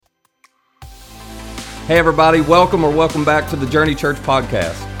Hey everybody, welcome back to the Journey Church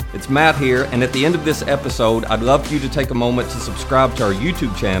podcast. It's Matt here, and at the end of this episode, I'd love for you to take a moment to subscribe to our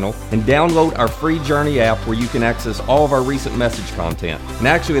YouTube channel and download our free Journey app where you can access all of our recent message content. And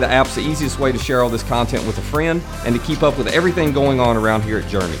actually, the app's the easiest way to share all this content with a friend and to keep up with everything going on around here at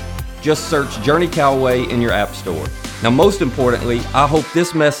Journey. Just search Journey Callaway in your app store. Now, most importantly, I hope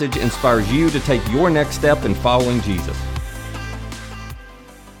this message inspires you to take your next step in following Jesus.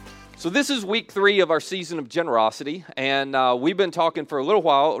 So this is week 3 of our season of generosity, and we've been talking for a little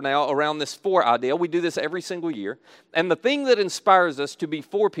while now around this for idea. We do this every single year, and the thing that inspires us to be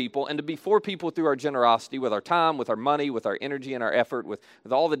for people and to be for people through our generosity, with our time, with our money, with our energy and our effort, with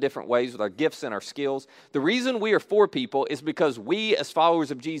all the different ways, with our gifts and our skills. The reason we are for people is because we, as followers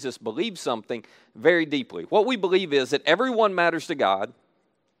of Jesus, believe something very deeply. What we believe is that everyone matters to God,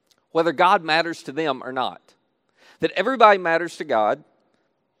 whether God matters to them or not. That everybody matters to God.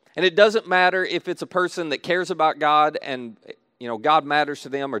 And it doesn't matter if it's a person that cares about God and, God matters to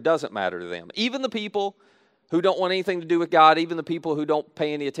them or doesn't matter to them. Even the people who don't want anything to do with God, even the people who don't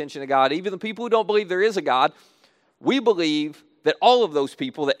pay any attention to God, even the people who don't believe there is a God, we believe that all of those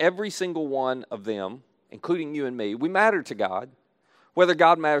people, that every single one of them, including you and me, we matter to God, whether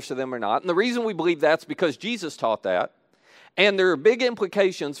God matters to them or not. And the reason we believe that's because Jesus taught that. And there are big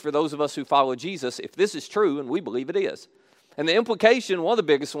implications for those of us who follow Jesus if this is true, and we believe it is. And the implication, one of the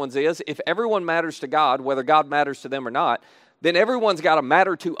biggest ones is, if everyone matters to God, whether God matters to them or not, then everyone's got to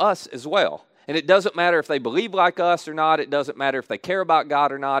matter to us as well. And it doesn't matter if they believe like us or not. It doesn't matter if they care about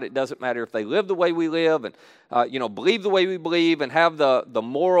God or not. It doesn't matter if they live the way we live and, believe the way we believe and have the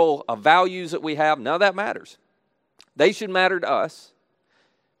moral values that we have. None of that matters. They should matter to us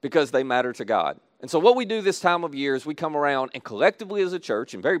because they matter to God. And so what we do this time of year is we come around and collectively as a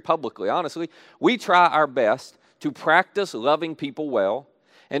church, and very publicly, honestly, we try our best to practice loving people well,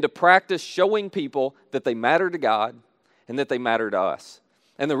 and to practice showing people that they matter to God and that they matter to us.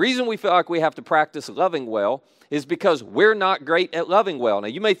 And the reason we feel like we have to practice loving well is because we're not great at loving well. Now,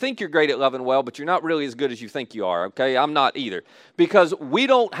 you may think you're great at loving well, but you're not really as good as you think you are, okay? I'm not either. Because we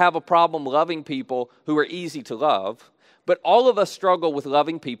don't have a problem loving people who are easy to love, but all of us struggle with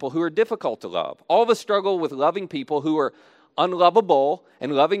loving people who are difficult to love. All of us struggle with loving people who are unlovable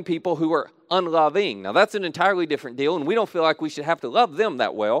and loving people who are unloving. Now, that's an entirely different deal, and we don't feel like we should have to love them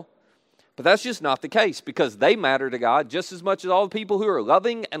that well, but that's just not the case because they matter to God just as much as all the people who are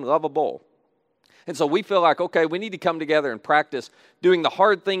loving and lovable. And so we feel like, okay, we need to come together and practice doing the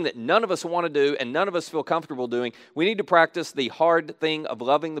hard thing that none of us want to do and none of us feel comfortable doing. We need to practice the hard thing of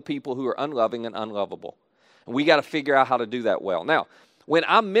loving the people who are unloving and unlovable. And we got to figure out how to do that well. Now, when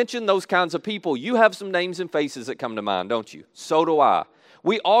I mention those kinds of people, you have some names and faces that come to mind, don't you? So do I.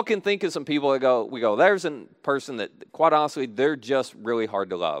 We all can think of some people that we go, there's a person that, quite honestly, they're just really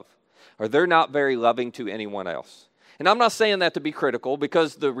hard to love. Or they're not very loving to anyone else. And I'm not saying that to be critical,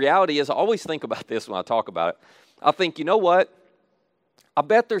 because the reality is I always think about this when I talk about it. I think, you know what? I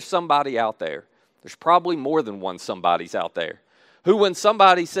bet there's somebody out there. There's probably more than one somebody's out there. Who, when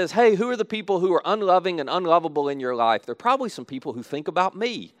somebody says, hey, who are the people who are unloving and unlovable in your life? There are probably some people who think about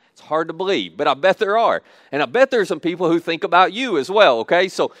me. It's hard to believe, but I bet there are. And I bet there's some people who think about you as well, okay?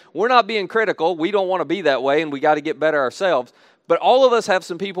 So we're not being critical. We don't want to be that way, and we got to get better ourselves. But all of us have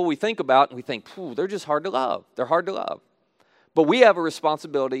some people we think about, and we think, they're just hard to love. They're hard to love. But we have a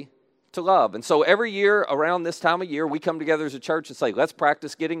responsibility to love. And so every year around this time of year, we come together as a church and say, let's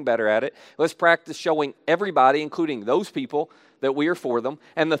practice getting better at it. Let's practice showing everybody, including those people, that we are for them.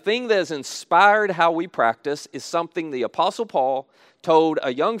 And the thing that has inspired how we practice is something the Apostle Paul told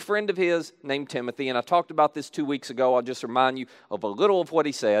a young friend of his named Timothy. And I talked about this 2 weeks ago. I'll just remind you of a little of what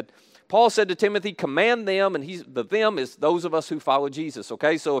he said. Paul said to Timothy, command them, and the them is those of us who follow Jesus,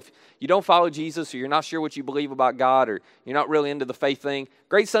 okay? So if you don't follow Jesus, or you're not sure what you believe about God, or you're not really into the faith thing,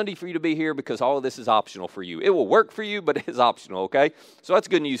 great Sunday for you to be here, because all of this is optional for you. It will work for you, but it is optional, okay? So that's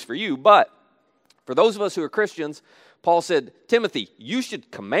good news for you. But for those of us who are Christians, Paul said, Timothy, you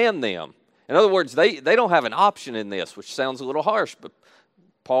should command them. In other words, they don't have an option in this, which sounds a little harsh, but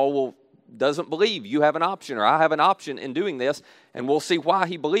Paul doesn't believe you have an option, or I have an option in doing this, and we'll see why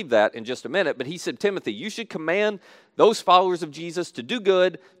he believed that in just a minute. But he said, Timothy, you should command those followers of Jesus to do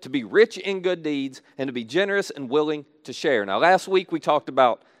good, to be rich in good deeds, and to be generous and willing to share. Now, last week we talked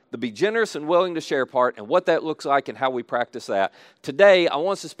about the be generous and willing to share part and what that looks like and how we practice that. Today, I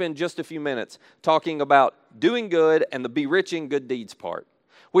want us to spend just a few minutes talking about doing good and the be rich in good deeds part,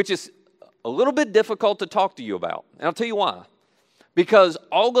 which is a little bit difficult to talk to you about. And I'll tell you why. Because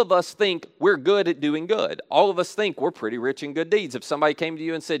all of us think we're good at doing good. All of us think we're pretty rich in good deeds. If somebody came to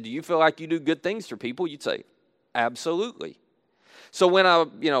you and said, do you feel like you do good things for people? You'd say, absolutely. So when I,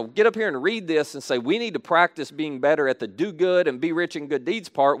 get up here and read this and say we need to practice being better at the do good and be rich in good deeds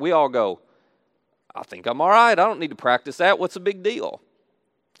part, we all go, I think I'm all right. I don't need to practice that. What's the big deal?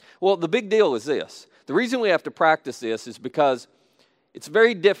 Well, the big deal is this. The reason we have to practice this is because it's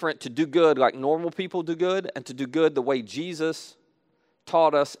very different to do good like normal people do good and to do good the way Jesus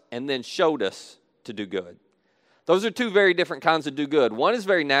taught us and then showed us to do good. Those are two very different kinds of do good. One is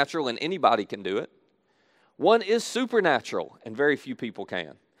very natural and anybody can do it. One is supernatural and very few people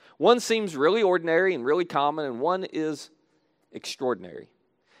can. One seems really ordinary and really common, and one is extraordinary.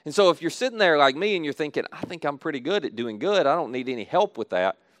 And so if you're sitting there like me and you're thinking, I think I'm pretty good at doing good, I don't need any help with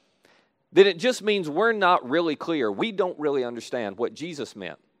that, then it just means we're not really clear. We don't really understand what Jesus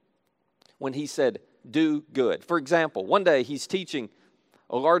meant when he said, do good. For example, one day he's teaching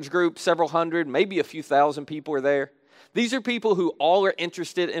a large group, several hundred, maybe a few thousand people are there. These are people who all are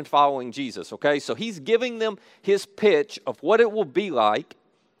interested in following Jesus, okay? So he's giving them his pitch of what it will be like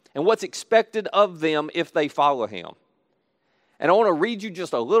and what's expected of them if they follow him. And I want to read you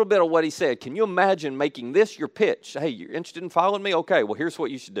just a little bit of what he said. Can you imagine making this your pitch? Hey, you're interested in following me? Okay, well, here's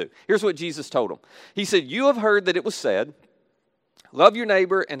what you should do. Here's what Jesus told him. He said, you have heard that it was said, love your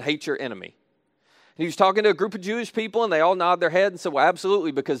neighbor and hate your enemy. And he was talking to a group of Jewish people, and they all nodded their head and said, well,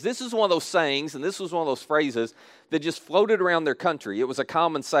 absolutely, because this is one of those sayings, and this was one of those phrases that just floated around their country. It was a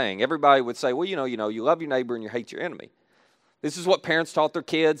common saying. Everybody would say, well, you love your neighbor and you hate your enemy. This is what parents taught their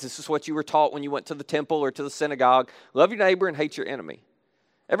kids. This is what you were taught when you went to the temple or to the synagogue. Love your neighbor and hate your enemy.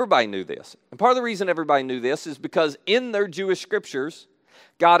 Everybody knew this. And part of the reason everybody knew this is because in their Jewish scriptures,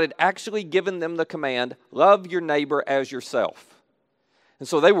 God had actually given them the command, love your neighbor as yourself. And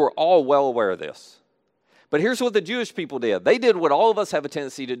so they were all well aware of this. But here's what the Jewish people did. They did what all of us have a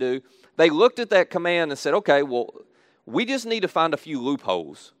tendency to do. They looked at that command and said, okay, well, we just need to find a few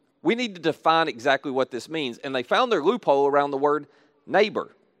loopholes. We need to define exactly what this means. And they found their loophole around the word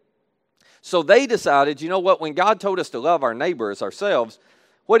neighbor. So they decided, you know what, when God told us to love our neighbor as ourselves,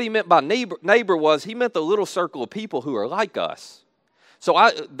 what he meant by neighbor was he meant the little circle of people who are like us. So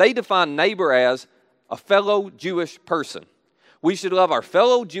they defined neighbor as a fellow Jewish person. We should love our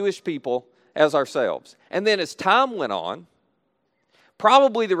fellow Jewish people as ourselves. And then as time went on,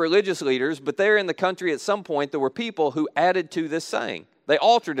 probably the religious leaders, but there in the country at some point, there were people who added to this saying. They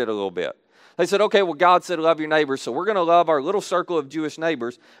altered it a little bit. They said, okay, well, God said love your neighbors, so we're going to love our little circle of Jewish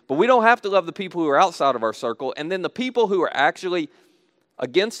neighbors, but we don't have to love the people who are outside of our circle. And then the people who are actually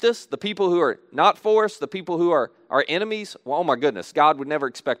against us, the people who are not for us, the people who are our enemies, well, oh my goodness, God would never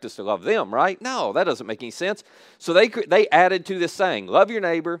expect us to love them, right? No, that doesn't make any sense. So they added to this saying, love your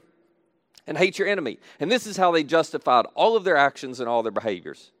neighbor and hate your enemy. And this is how they justified all of their actions and all their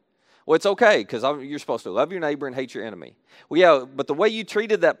behaviors. Well, it's okay because you're supposed to love your neighbor and hate your enemy. Well, yeah, but the way you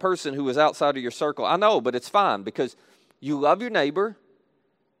treated that person who was outside of your circle, I know, but it's fine because you love your neighbor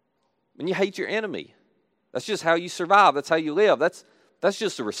and you hate your enemy. That's just how you survive. That's how you live. That's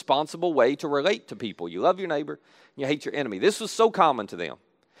just a responsible way to relate to people. You love your neighbor and you hate your enemy. This was so common to them.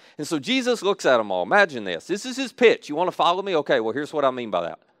 And so Jesus looks at them all. Imagine this. This is his pitch. You want to follow me? Okay, well, here's what I mean by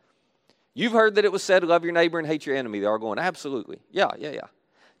that. You've heard that it was said, love your neighbor and hate your enemy. They're all going, absolutely. Yeah.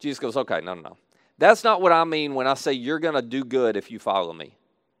 Jesus goes, okay, no. That's not what I mean when I say you're going to do good if you follow me.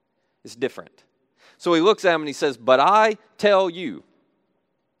 It's different. So he looks at him and he says, but I tell you,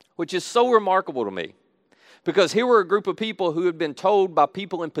 which is so remarkable to me, because here were a group of people who had been told by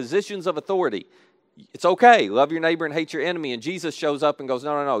people in positions of authority, it's okay, love your neighbor and hate your enemy. And Jesus shows up and goes,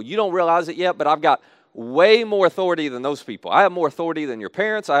 no, you don't realize it yet, but I've got way more authority than those people. I have more authority than your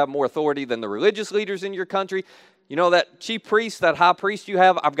parents. I have more authority than the religious leaders in your country. You know, that chief priest, that high priest you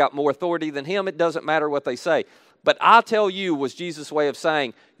have, I've got more authority than him. It doesn't matter what they say. But I tell you was Jesus' way of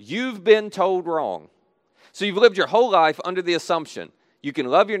saying, you've been told wrong. So you've lived your whole life under the assumption you can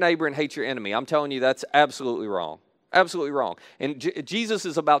love your neighbor and hate your enemy. I'm telling you that's absolutely wrong. Absolutely wrong. And Jesus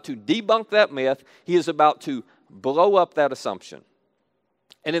is about to debunk that myth. He is about to blow up that assumption.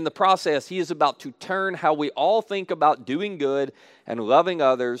 And in the process, he is about to turn how we all think about doing good and loving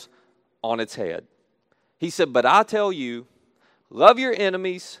others on its head. He said, but I tell you, love your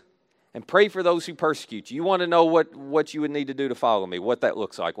enemies and pray for those who persecute you. You want to know what you would need to do to follow me, what that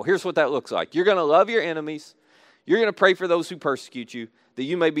looks like. Well, here's what that looks like. You're going to love your enemies. You're going to pray for those who persecute you, that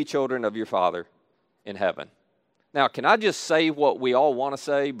you may be children of your Father in heaven. Now, can I just say what we all want to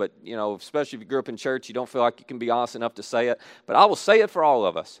say, but, especially if you grew up in church, you don't feel like you can be honest enough to say it. But I will say it for all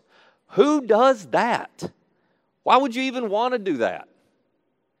of us. Who does that? Why would you even want to do that?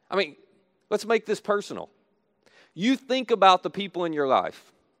 I mean, let's make this personal. You think about the people in your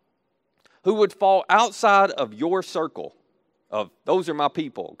life who would fall outside of your circle of, those are my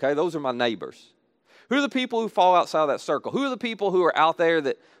people, okay? Those are my neighbors. Who are the people who fall outside of that circle? Who are the people who are out there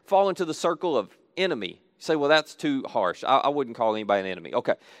that fall into the circle of enemy? You say, well, that's too harsh. I wouldn't call anybody an enemy.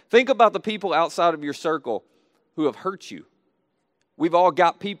 Okay, think about the people outside of your circle who have hurt you. We've all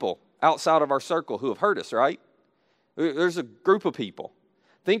got people outside of our circle who have hurt us, right? There's a group of people.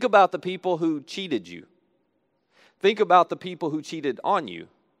 Think about the people who cheated you. Think about the people who cheated on you.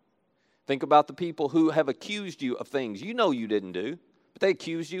 Think about the people who have accused you of things you know you didn't do, but they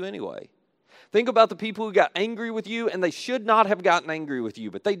accused you anyway. Think about the people who got angry with you, and they should not have gotten angry with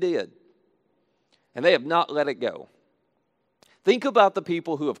you, but they did. And they have not let it go. Think about the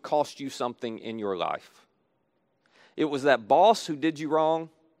people who have cost you something in your life. It was that boss who did you wrong.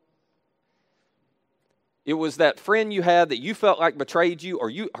 It was that friend you had that you felt like betrayed you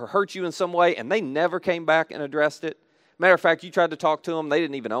or hurt you in some way, and they never came back and addressed it. Matter of fact, you tried to talk to them. They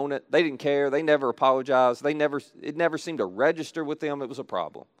didn't even own it. They didn't care. They never apologized. It never seemed to register with them. It was a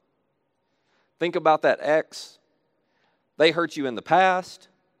problem. Think about that ex. They hurt you in the past,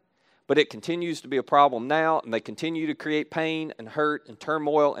 but it continues to be a problem now, and they continue to create pain and hurt and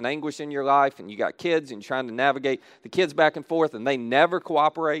turmoil and anguish in your life, and you got kids, and you're trying to navigate the kids back and forth, and they never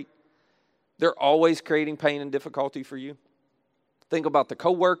cooperate. They're always creating pain and difficulty for you. Think about the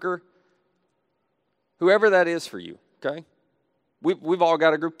coworker, whoever that is for you, okay? We've all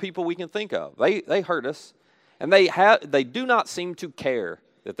got a group of people we can think of. They hurt us, and they do not seem to care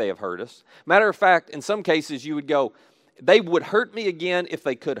that they have hurt us. Matter of fact, in some cases you would go, they would hurt me again if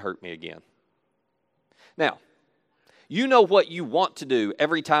they could hurt me again. Now, you know what you want to do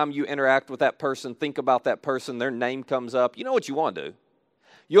every time you interact with that person, think about that person, their name comes up. You know what you want to do.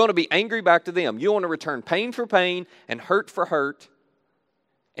 You want to be angry back to them. You want to return pain for pain and hurt for hurt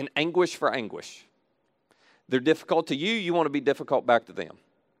and anguish for anguish. They're difficult to you. You want to be difficult back to them.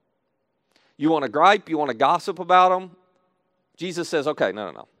 You want to gripe. You want to gossip about them. Jesus says, okay,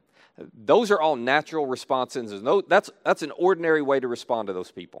 no. Those are all natural responses. That's an ordinary way to respond to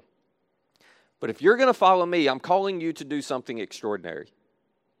those people. But if you're going to follow me, I'm calling you to do something extraordinary.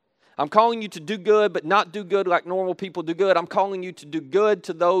 I'm calling you to do good, but not do good like normal people do good. I'm calling you to do good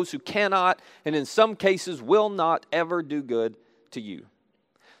to those who cannot, and in some cases will not ever do good to you.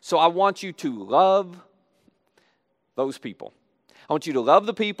 So I want you to love those people. I want you to love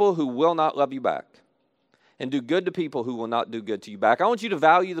the people who will not love you back, and do good to people who will not do good to you back. I want you to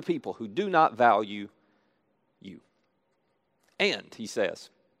value the people who do not value you. And, he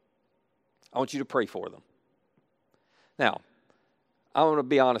says, I want you to pray for them. Now, I want to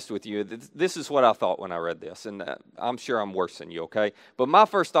be honest with you. This is what I thought when I read this, and I'm sure I'm worse than you, okay? But my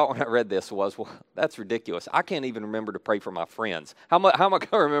first thought when I read this was, well, that's ridiculous. I can't even remember to pray for my friends. How am I going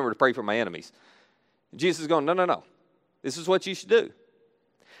to remember to pray for my enemies? Jesus is going, no. This is what you should do.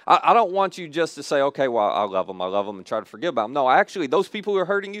 I don't want you just to say, okay, well, I love them, and try to forget about them. No, actually, those people who are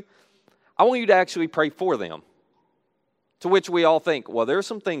hurting you, I want you to actually pray for them. To which we all think, well, there's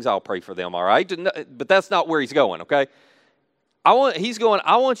some things I'll pray for them, all right? But that's not where he's going, okay? I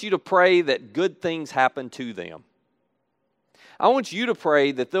want you to pray that good things happen to them. I want you to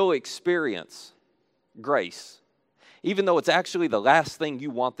pray that they'll experience grace, even though it's actually the last thing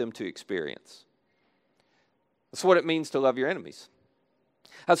you want them to experience. That's what it means to love your enemies.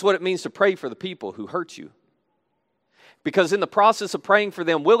 That's what it means to pray for the people who hurt you. Because in the process of praying for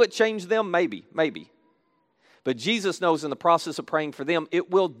them, will it change them? Maybe. But Jesus knows in the process of praying for them,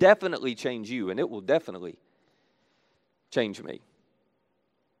 it will definitely change you, and it will definitely change me.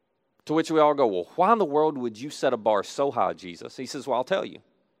 To which we all go, well, why in the world would you set a bar so high, Jesus? He says, well, I'll tell you.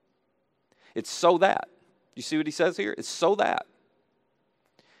 It's so that. You see what he says here? It's so that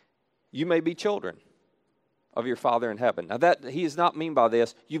you may be children of your Father in heaven. Now, that he does not mean by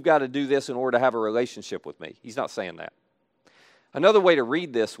this, you've got to do this in order to have a relationship with me. He's not saying that. Another way to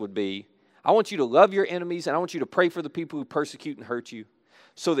read this would be, I want you to love your enemies, and I want you to pray for the people who persecute and hurt you,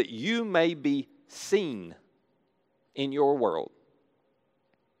 so that you may be seen in your world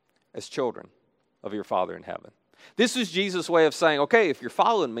as children of your Father in heaven. This is Jesus' way of saying, okay, if you're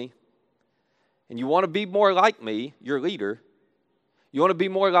following me and you want to be more like me, your leader, you want to be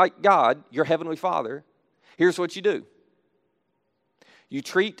more like God, your heavenly Father, here's what you do. You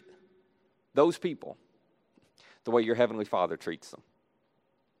treat those people the way your heavenly Father treats them.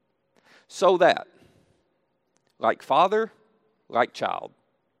 So that, like father, like child,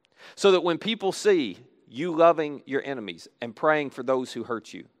 so that when people see you loving your enemies and praying for those who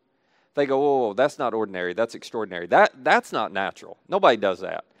hurt you, they go, oh, that's not ordinary, that's extraordinary. That's not natural. Nobody does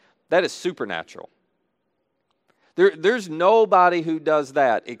that. That is supernatural. There's nobody who does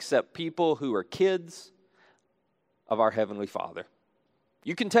that except people who are kids of our Heavenly Father.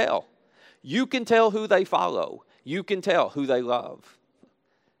 You can tell. You can tell who they follow. You can tell who they love.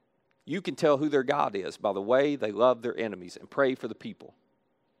 you can tell who their God is by the way they love their enemies and pray for the people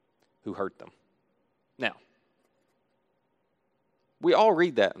who hurt them. Now, we all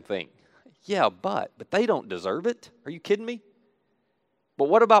read that and think, yeah, but they don't deserve it. Are you kidding me? But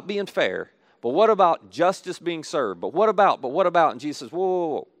what about being fair? But what about justice being served? But what about? And Jesus says,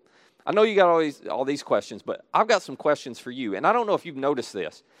 whoa. I know you got all these questions, but I've got some questions for you. And I don't know if you've noticed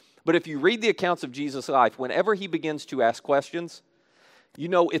this, but if you read the accounts of Jesus' life, whenever he begins to ask questions, you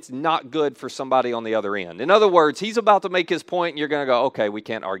know it's not good for somebody on the other end. In other words, he's about to make his point, and you're going to go, okay, we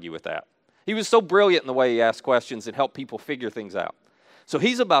can't argue with that. He was so brilliant in the way he asked questions and helped people figure things out. So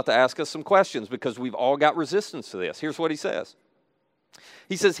he's about to ask us some questions because we've all got resistance to this. Here's what he says.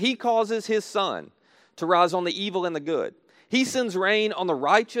 He says, he causes his sun to rise on the evil and the good. He sends rain on the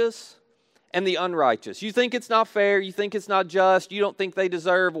righteous and the unrighteous. You think it's not fair. You think it's not just. You don't think they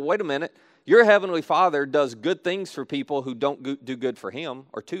deserve. Well, wait a minute. Your heavenly Father does good things for people who don't do good for him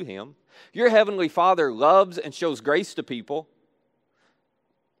or to him. Your heavenly Father loves and shows grace to people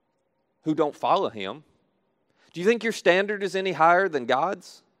who don't follow him. Do you think your standard is any higher than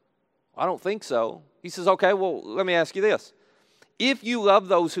God's? I don't think so. He says, okay, well, let me ask you this. If you love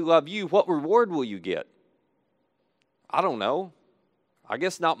those who love you, what reward will you get? I don't know. I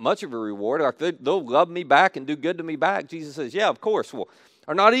guess not much of a reward. Like they'll love me back and do good to me back. Jesus says, yeah, of course. Well,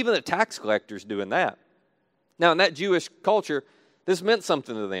 are not even the tax collectors doing that? Now, in that Jewish culture, this meant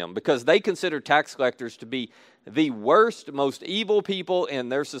something to them because they considered tax collectors to be the worst, most evil people in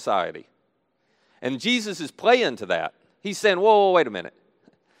their society. And Jesus is playing to that. He's saying, whoa, wait a minute.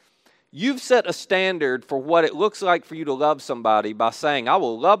 You've set a standard for what it looks like for you to love somebody by saying, I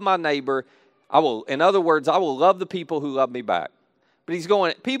will love my neighbor. In other words, I will love the people who love me back. But he's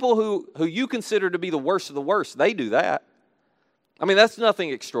going, people who you consider to be the worst of the worst, they do that. I mean, that's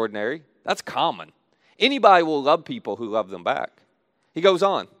nothing extraordinary. That's common. Anybody will love people who love them back. He goes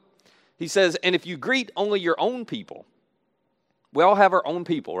on. He says, and if you greet only your own people, we all have our own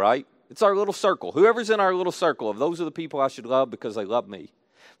people, right? It's our little circle. Whoever's in our little circle of those are the people I should love because they love me.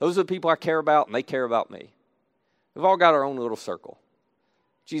 Those are the people I care about and they care about me. We've all got our own little circle.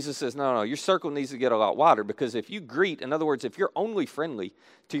 Jesus says, no, your circle needs to get a lot wider because if you greet, in other words, if you're only friendly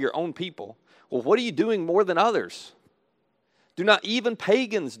to your own people, well, what are you doing more than others? Do not even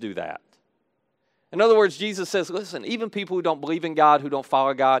pagans do that? In other words, Jesus says, listen, even people who don't believe in God, who don't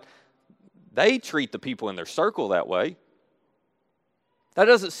follow God, they treat the people in their circle that way. That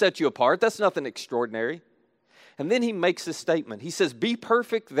doesn't set you apart. That's nothing extraordinary. And then he makes this statement. He says, be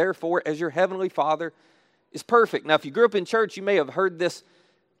perfect, therefore, as your heavenly Father is perfect. Now, if you grew up in church, you may have heard this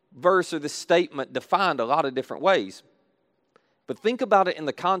verse or this statement defined a lot of different ways. But think about it in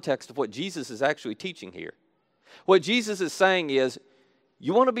the context of what Jesus is actually teaching here. What Jesus is saying is,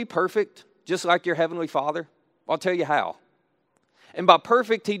 you want to be perfect just like your heavenly Father? I'll tell you how. And by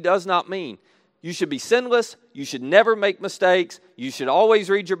perfect, he does not mean you should be sinless, you should never make mistakes, you should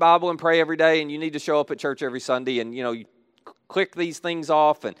always read your Bible and pray every day, and you need to show up at church every Sunday and, you click these things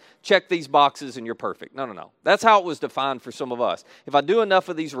off and check these boxes and you're perfect. No. That's how it was defined for some of us. If I do enough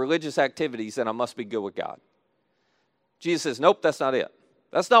of these religious activities, then I must be good with God. Jesus says, nope, that's not it.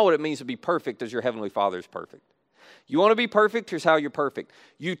 That's not what it means to be perfect as your heavenly Father is perfect. You want to be perfect? Here's how you're perfect.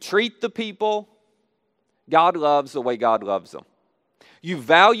 You treat the people God loves the way God loves them. You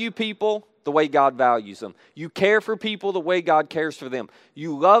value people the way God values them. You care for people the way God cares for them.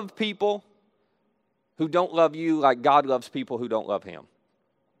 You love people who don't love you like God loves people who don't love him.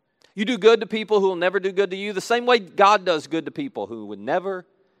 You do good to people who will never do good to you the same way God does good to people who would never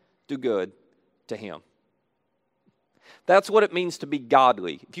do good to him. That's what it means to be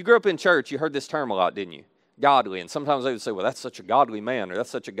godly. If you grew up in church, you heard this term a lot, didn't you? Godly. And sometimes they would say, well, that's such a godly man or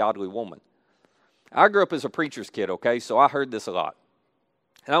that's such a godly woman. I grew up as a preacher's kid, okay? So I heard this a lot.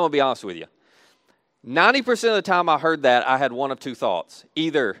 And I'm going to be honest with you. 90% of the time I heard that, I had one of two thoughts.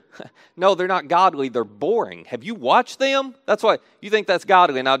 Either, no, they're not godly, they're boring. Have you watched them? That's why you think that's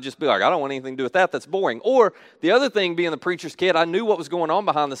godly, and I'd just be like, I don't want anything to do with that, that's boring. Or the other thing, being the preacher's kid, I knew what was going on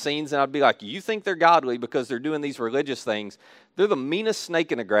behind the scenes, and I'd be like, you think they're godly because they're doing these religious things. They're the meanest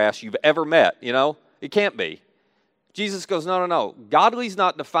snake in the grass you've ever met, It can't be. Jesus goes, no. Godly's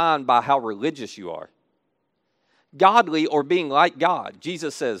not defined by how religious you are. Godly or being like God.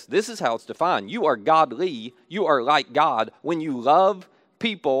 Jesus says, this is how it's defined. You are godly, you are like God when you love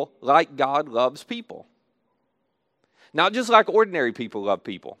people like God loves people. Not just like ordinary people love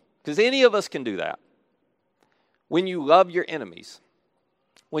people, because any of us can do that. When you love your enemies,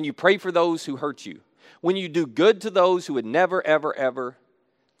 when you pray for those who hurt you, when you do good to those who would never, ever, ever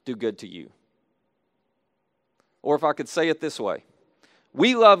do good to you. Or if I could say it this way,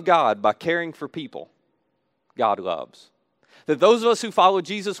 we love God by caring for people God loves. That those of us who follow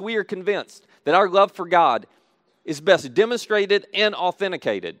Jesus, we are convinced that our love for God is best demonstrated and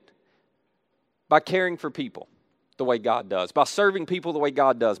authenticated by caring for people the way God does, by serving people the way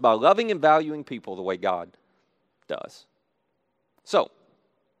God does, by loving and valuing people the way God does. So,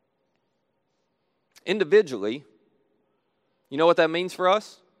 individually, you know what that means for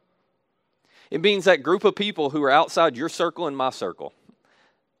us? It means that group of people who are outside your circle and my circle,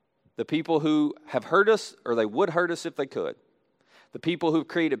 the people who have hurt us or they would hurt us if they could, the people who've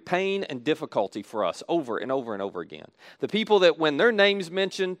created pain and difficulty for us over and over and over again, the people that when their name's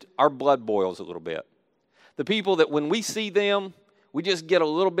mentioned, our blood boils a little bit, the people that when we see them, we just get a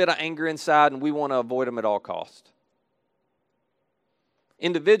little bit of anger inside and we want to avoid them at all costs.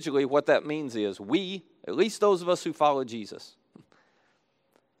 Individually, what that means is we, at least those of us who follow Jesus,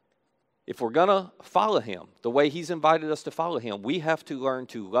 if we're going to follow him the way he's invited us to follow him, we have to learn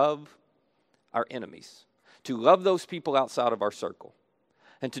to love our enemies, to love those people outside of our circle,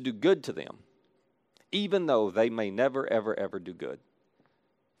 and to do good to them, even though they may never, ever, ever do good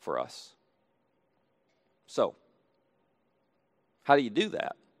for us. So, how do you do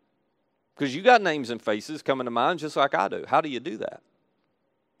that? Because you got names and faces coming to mind just like I do. How do you do that?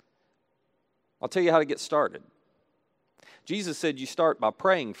 I'll tell you how to get started. Jesus said you start by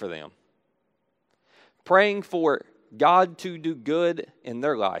praying for them. Praying for God to do good in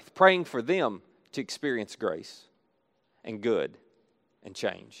their life. Praying for them to experience grace and good and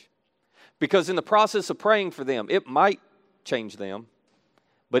change. Because in the process of praying for them, it might change them,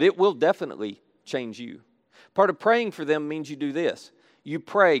 but it will definitely change you. Part of praying for them means you do this. You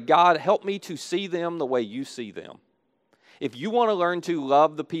pray, God, help me to see them the way you see them. If you want to learn to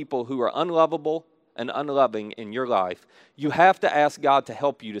love the people who are unlovable and unloving in your life, you have to ask God to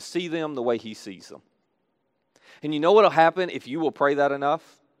help you to see them the way he sees them. And you know what will happen if you will pray that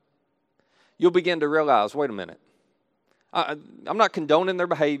enough? You'll begin to realize, wait a minute, I'm not condoning their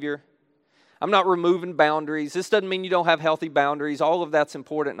behavior. I'm not removing boundaries. This doesn't mean you don't have healthy boundaries. All of that's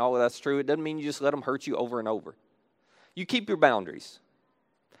important and all of that's true. It doesn't mean you just let them hurt you over and over. You keep your boundaries.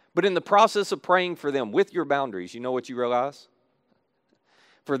 But in the process of praying for them with your boundaries, you know what you realize?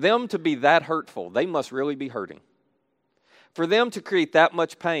 For them to be that hurtful, they must really be hurting. For them to create that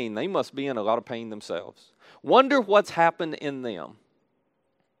much pain, they must be in a lot of pain themselves. Wonder what's happened in them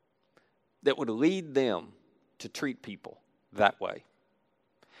that would lead them to treat people that way.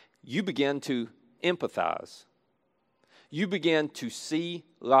 You begin to empathize. You begin to see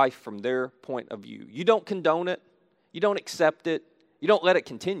life from their point of view. You don't condone it. You don't accept it. You don't let it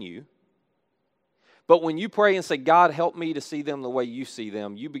continue. But when you pray and say, God, help me to see them the way you see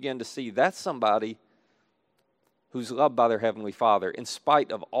them, you begin to see that's somebody who's loved by their Heavenly Father in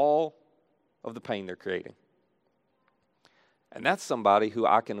spite of all of the pain they're creating. And that's somebody who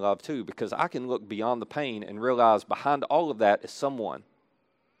I can love too, because I can look beyond the pain and realize behind all of that is someone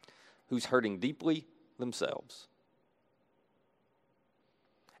who's hurting deeply themselves.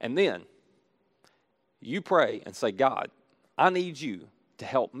 And then you pray and say, God, I need you to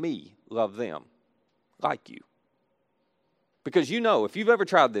help me love them like you. Because you know, if you've ever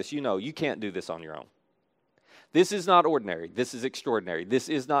tried this, you know you can't do this on your own. This is not ordinary. This is extraordinary. This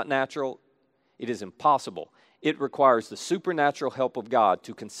is not natural. It is impossible. It requires the supernatural help of God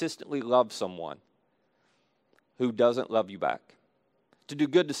to consistently love someone who doesn't love you back. To do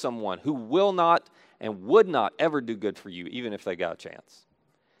good to someone who will not and would not ever do good for you, even if they got a chance.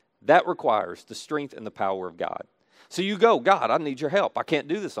 That requires the strength and the power of God. So you go, God, I need your help. I can't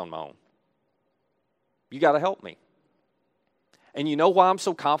do this on my own. You got to help me. And you know why I'm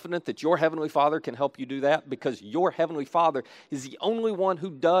so confident that your Heavenly Father can help you do that? Because your Heavenly Father is the only one who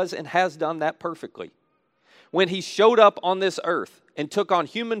does and has done that perfectly. When he showed up on this earth and took on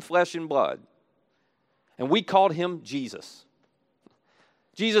human flesh and blood, and we called him Jesus.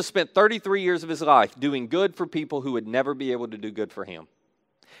 Jesus spent 33 years of his life doing good for people who would never be able to do good for him.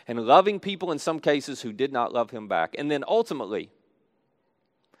 And loving people in some cases who did not love him back. And then ultimately,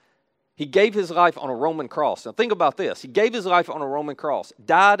 he gave his life on a Roman cross. Now think about this. He gave his life on a Roman cross,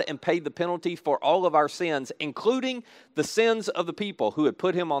 died and paid the penalty for all of our sins, including the sins of the people who had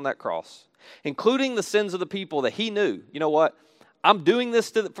put him on that cross, including the sins of the people that he knew. You know what? I'm doing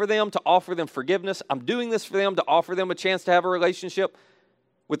this for them to offer them forgiveness. I'm doing this for them to offer them a chance to have a relationship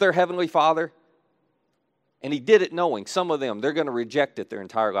with their Heavenly Father. And he did it knowing some of them, they're going to reject it their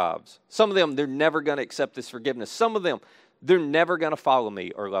entire lives. Some of them, they're never going to accept this forgiveness. Some of them, they're never going to follow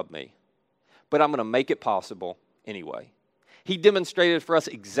me or love me. But I'm going to make it possible anyway. He demonstrated for us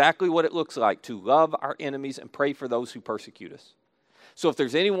exactly what it looks like to love our enemies and pray for those who persecute us. So if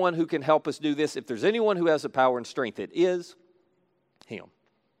there's anyone who can help us do this, if there's anyone who has the power and strength, it is him.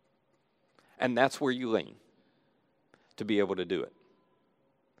 And that's where you lean. to be able to do it.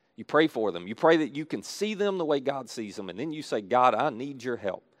 You pray for them. You pray that you can see them the way God sees them. And then you say, God, I need your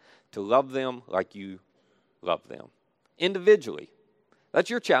help to love them like you love them. Individually.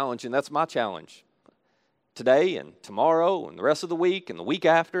 That's your challenge and that's my challenge. Today and tomorrow and the rest of the week and the week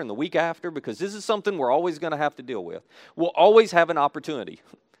after and the week after, because this is something we're always going to have to deal with. We'll always have an opportunity,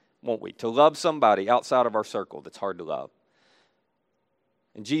 won't we, to love somebody outside of our circle that's hard to love.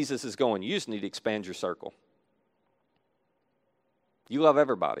 And Jesus is going, you just need to expand your circle. You love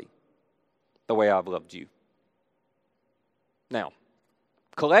everybody the way I've loved you. Now,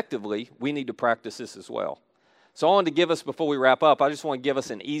 collectively, we need to practice this as well. So I wanted to give us, before we wrap up, I just want to give us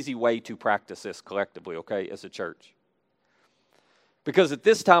an easy way to practice this collectively, okay, as a church. Because at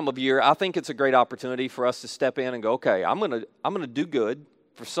this time of year, I think it's a great opportunity for us to step in and go, okay, I'm gonna do good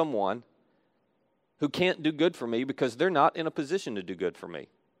for someone who can't do good for me because they're not in a position to do good for me.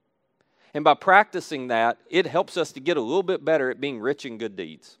 And by practicing that, it helps us to get a little bit better at being rich in good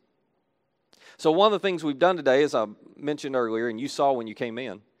deeds. So one of the things we've done today, as I mentioned earlier, and you saw when you came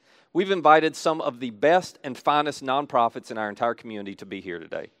in, we've invited some of the best and finest nonprofits in our entire community to be here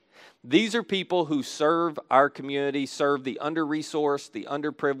today. These are people who serve our community, serve the under-resourced, the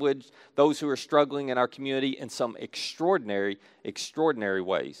underprivileged, those who are struggling in our community in some extraordinary, extraordinary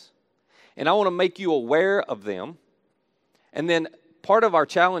ways. And I want to make you aware of them. And then part of our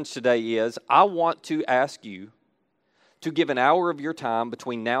challenge today is I want to ask you to give an hour of your time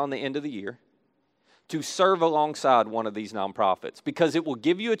between now and the end of the year to serve alongside one of these nonprofits, because it will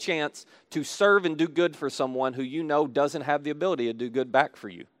give you a chance to serve and do good for someone who you know doesn't have the ability to do good back for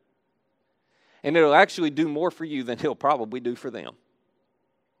you. And it'll actually do more for you than he'll probably do for them.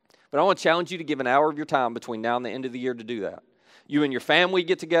 But I want to challenge you to give an hour of your time between now and the end of the year to do that. You and your family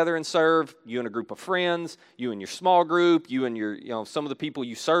get together and serve, you and a group of friends, you and your small group, you and your, some of the people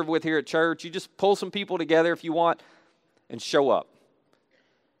you serve with here at church. You just pull some people together if you want and show up.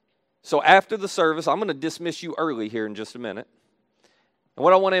 So after the service, I'm going to dismiss you early here in just a minute. And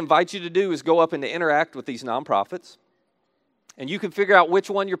what I want to invite you to do is go up and to interact with these nonprofits. And you can figure out which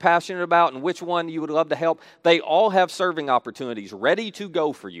one you're passionate about and which one you would love to help. They all have serving opportunities ready to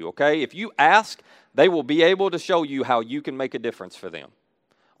go for you, okay? If you ask, they will be able to show you how you can make a difference for them.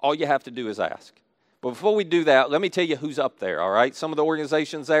 All you have to do is ask. But before we do that, let me tell you who's up there, all right? Some of the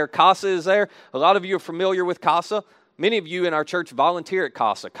organizations there. CASA is there. A lot of you are familiar with CASA. Many of you in our church volunteer at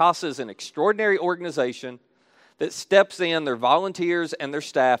CASA. CASA is an extraordinary organization that steps in, their volunteers and their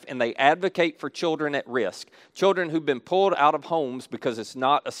staff, and they advocate for children at risk. Children who've been pulled out of homes because it's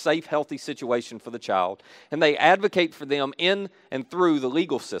not a safe, healthy situation for the child. And they advocate for them in and through the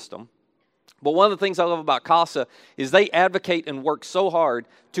legal system. But one of the things I love about CASA is they advocate and work so hard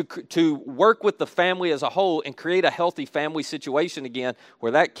to work with the family as a whole and create a healthy family situation again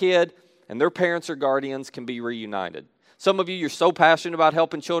where that kid and their parents or guardians can be reunited. Some of you, you're so passionate about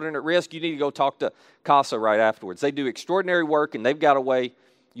helping children at risk, you need to go talk to CASA right afterwards. They do extraordinary work, and they've got a way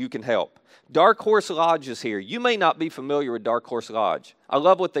you can help. Dark Horse Lodge is here. You may not be familiar with Dark Horse Lodge. I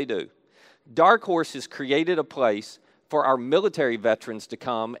love what they do. Dark Horse has created a place for our military veterans to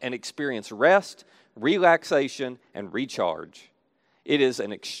come and experience rest, relaxation, and recharge. It is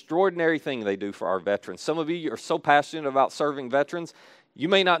an extraordinary thing they do for our veterans. Some of you are so passionate about serving veterans. You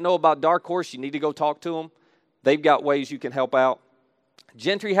may not know about Dark Horse. You need to go talk to them. They've got ways you can help out.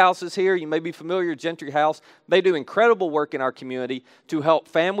 Gentry House is here. You may be familiar with Gentry House. They do incredible work in our community to help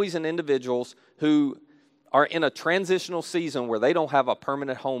families and individuals who are in a transitional season where they don't have a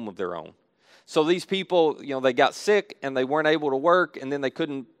permanent home of their own. So these people, they got sick and they weren't able to work, and then they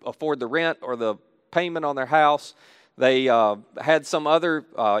couldn't afford the rent or the payment on their house. They had some other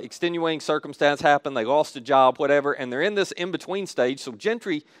extenuating circumstance happen. They lost a job, whatever, and they're in this in-between stage. So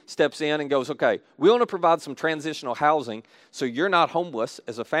Gentry steps in and goes, okay, we want to provide some transitional housing so you're not homeless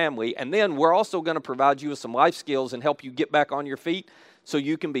as a family, and then we're also going to provide you with some life skills and help you get back on your feet so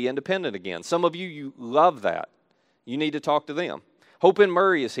you can be independent again. Some of you love that. You need to talk to them. Hope in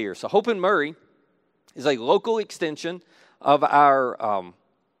Murray is here. So Hope in Murray is a local extension of our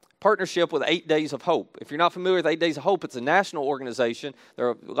partnership with 8 Days of Hope. If you're not familiar with 8 Days of Hope, it's a national organization. There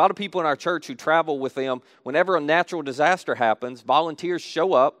are a lot of people in our church who travel with them. Whenever a natural disaster happens, volunteers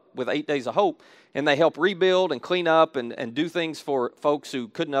show up with 8 Days of Hope, and they help rebuild and clean up and do things for folks who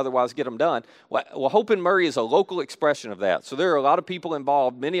couldn't otherwise get them done. Well, Hope in Murray is a local expression of that. So there are a lot of people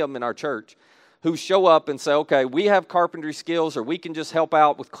involved, many of them in our church, who show up and say, okay, we have carpentry skills, or we can just help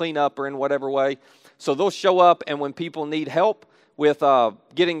out with cleanup or in whatever way. So they'll show up, and when people need help with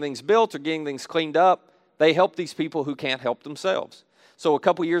getting things built or getting things cleaned up, they help these people who can't help themselves. So a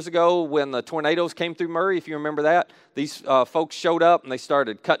couple years ago when the tornadoes came through Murray, if you remember that, these folks showed up and they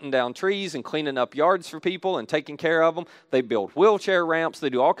started cutting down trees and cleaning up yards for people and taking care of them. They build wheelchair ramps.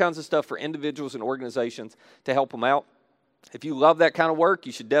 They do all kinds of stuff for individuals and organizations to help them out. If you love that kind of work,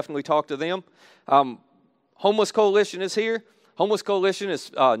 you should definitely talk to them. Homeless Coalition is here. Homeless Coalition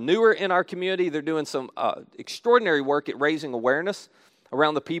is newer in our community. They're doing some extraordinary work at raising awareness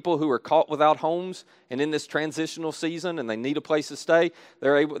around the people who are caught without homes and in this transitional season and they need a place to stay.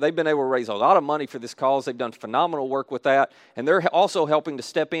 They've been able to raise a lot of money for this cause. They've done phenomenal work with that. And they're also helping to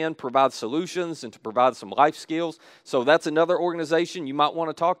step in, provide solutions, and to provide some life skills. So that's another organization you might want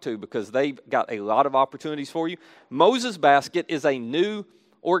to talk to because they've got a lot of opportunities for you. Moses Basket is a new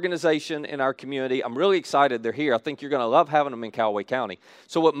organization in our community. I'm really excited they're here. I think you're going to love having them in Callaway County.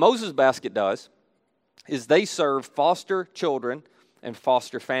 So what Moses Basket does is they serve foster children and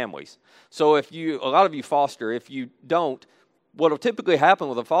foster families. So a lot of you foster, if you don't, what will typically happen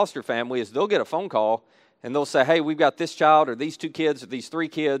with a foster family is they'll get a phone call and they'll say, hey, we've got this child or these 2 kids or these 3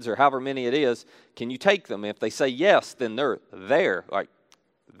 kids or however many it is. Can you take them? If they say yes, then they're there,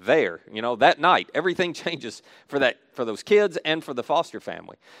 that night. Everything changes for those kids and for the foster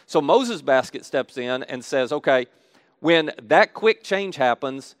family. So Moses Basket steps in and says, okay, when that quick change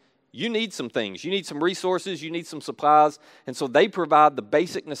happens, you need some things. You need some resources. You need some supplies. And so they provide the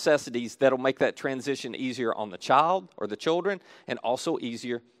basic necessities that'll make that transition easier on the child or the children and also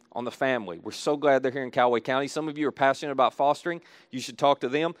easier on the family. We're so glad they're here in Callaway County. Some of you are passionate about fostering. You should talk to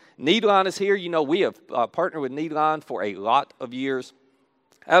them. Needline is here. You know, we have partnered with Needline for a lot of years.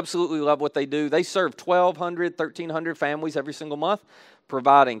 Absolutely love what they do. They serve 1,200, 1,300 families every single month,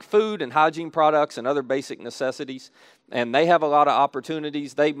 providing food and hygiene products and other basic necessities. And they have a lot of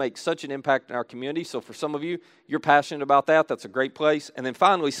opportunities. They make such an impact in our community. So for some of you, you're passionate about that. That's a great place. And then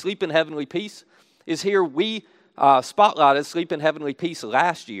finally, Sleep in Heavenly Peace is here. We spotlighted Sleep in Heavenly Peace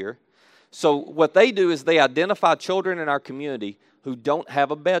last year. So what they do is they identify children in our community who don't have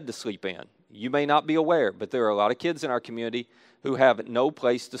a bed to sleep in. You may not be aware, but there are a lot of kids in our community who have no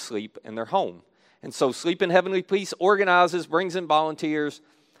place to sleep in their home. And so Sleep in Heavenly Peace organizes, brings in volunteers,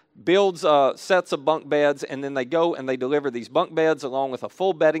 builds sets of bunk beds, and then they go and they deliver these bunk beds along with a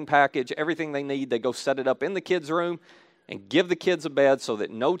full bedding package, everything they need. They go set it up in the kids' room and give the kids a bed so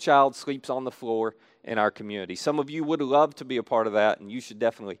that no child sleeps on the floor in our community. Some of you would love to be a part of that, and you should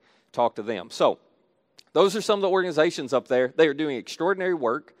definitely talk to them. So those are some of the organizations up there. They are doing extraordinary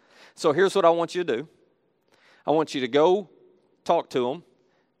work. So here's what I want you to do. I want you to go talk to them.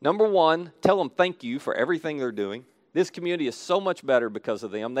 Number one, tell them thank you for everything they're doing. This community is so much better because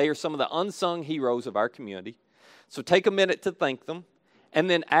of them. They are some of the unsung heroes of our community. So take a minute to thank them, and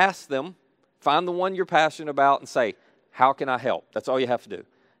then ask them, find the one you're passionate about and say, how can I help? That's all you have to do.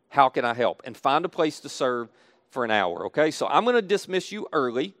 How can I help? And find a place to serve for an hour, okay? So I'm going to dismiss you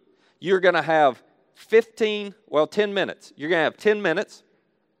early. You're going to have 10 minutes. You're going to have 10 minutes,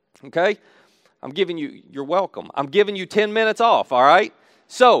 okay? You're welcome. I'm giving you 10 minutes off, all right?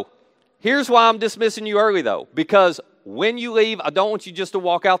 So here's why I'm dismissing you early, though, because when you leave, I don't want you just to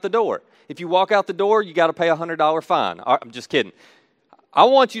walk out the door. If you walk out the door, you got to pay a $100 fine. I'm just kidding. I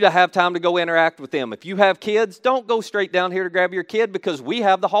want you to have time to go interact with them. If you have kids, don't go straight down here to grab your kid because we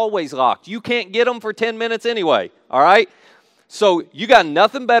have the hallways locked. You can't get them for 10 minutes anyway, all right? So you got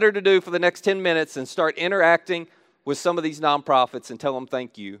nothing better to do for the next 10 minutes than start interacting with some of these nonprofits and tell them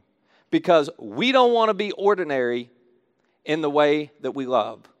thank you, because we don't want to be ordinary in the way that we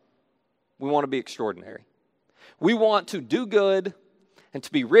love. We want to be extraordinary. We want to do good and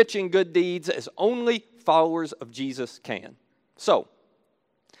to be rich in good deeds as only followers of Jesus can. So,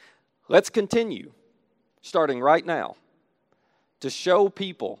 let's continue, starting right now, to show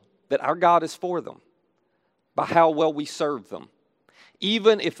people that our God is for them by how well we serve them,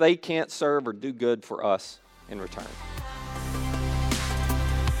 even if they can't serve or do good for us in return.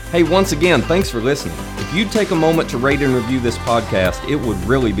 Hey, once again, thanks for listening. If you'd take a moment to rate and review this podcast, it would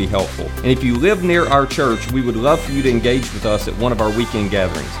really be helpful. And if you live near our church, we would love for you to engage with us at one of our weekend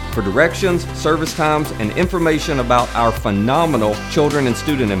gatherings. For directions, service times, and information about our phenomenal children and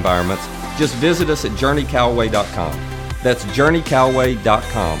student environments, just visit us at journeycallaway.com. That's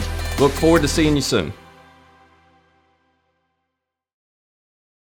journeycallaway.com. Look forward to seeing you soon.